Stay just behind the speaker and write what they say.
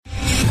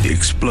The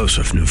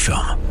explosive new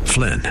film,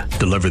 Flynn,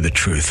 Deliver the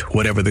Truth,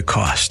 Whatever the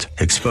Cost,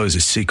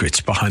 exposes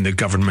secrets behind the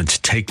government's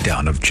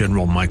takedown of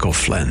General Michael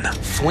Flynn.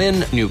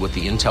 Flynn knew what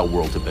the intel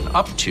world had been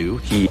up to.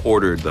 He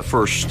ordered the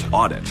first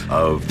audit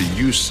of the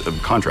use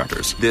of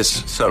contractors.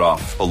 This set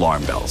off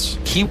alarm bells.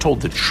 He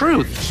told the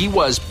truth. He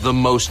was the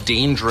most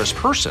dangerous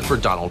person for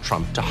Donald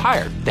Trump to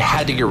hire. They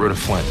had to get rid of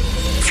Flynn.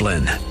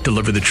 Flynn,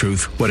 Deliver the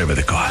Truth, Whatever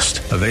the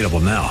Cost. Available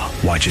now.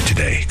 Watch it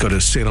today. Go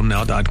to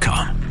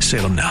salemnow.com.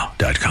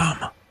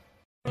 salemnow.com.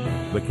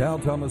 The Cal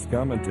Thomas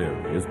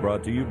Commentary is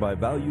brought to you by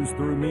Values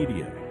Through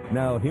Media.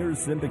 Now here's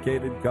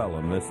syndicated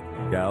columnist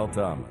Cal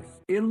Thomas.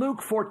 In Luke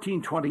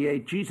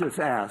 14:28, Jesus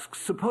asks,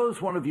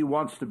 suppose one of you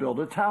wants to build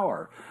a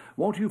tower.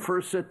 Won't you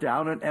first sit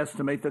down and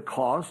estimate the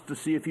cost to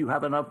see if you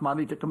have enough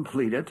money to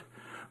complete it?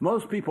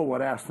 Most people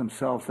would ask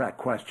themselves that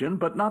question,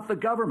 but not the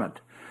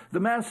government. The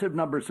massive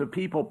numbers of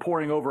people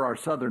pouring over our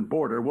southern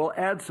border will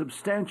add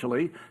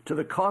substantially to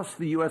the costs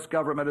the U.S.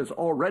 government is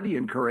already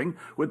incurring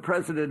with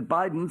President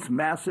Biden's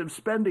massive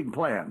spending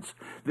plans.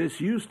 This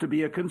used to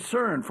be a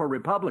concern for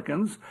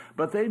Republicans,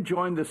 but they've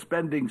joined the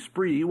spending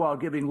spree while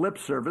giving lip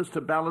service to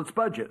balanced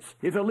budgets.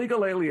 If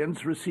illegal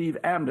aliens receive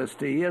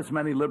amnesty, as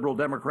many liberal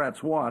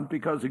Democrats want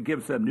because it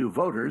gives them new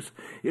voters,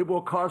 it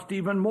will cost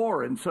even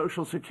more in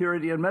Social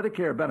Security and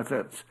Medicare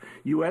benefits.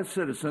 U.S.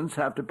 citizens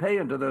have to pay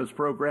into those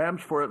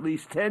programs for at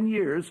least 10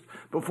 years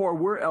before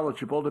we're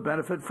eligible to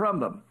benefit from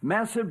them.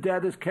 Massive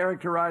debt has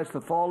characterized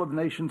the fall of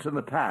nations in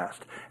the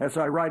past, as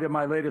I write in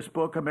my latest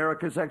book,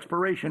 America's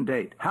Expiration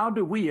Date. How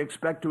do we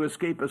expect to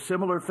escape a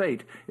similar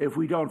fate if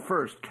we don't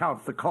first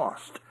count the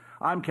cost?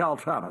 I'm Cal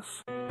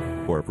Thomas.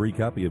 For a free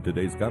copy of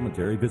today's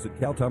commentary, visit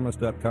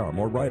calthomas.com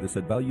or write us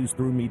at Values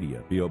Through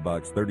Media, P.O.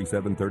 Box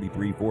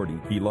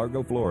 373340, Key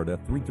Largo, Florida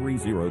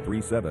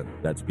 33037.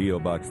 That's P.O.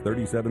 Box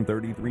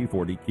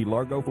 373340, Key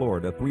Largo,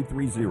 Florida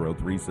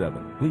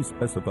 33037. Please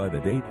specify the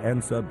date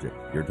and subject.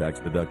 Your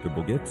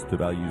tax-deductible gifts to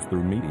Values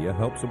Through Media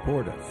help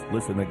support us.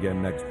 Listen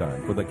again next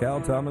time for the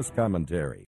Cal Thomas Commentary.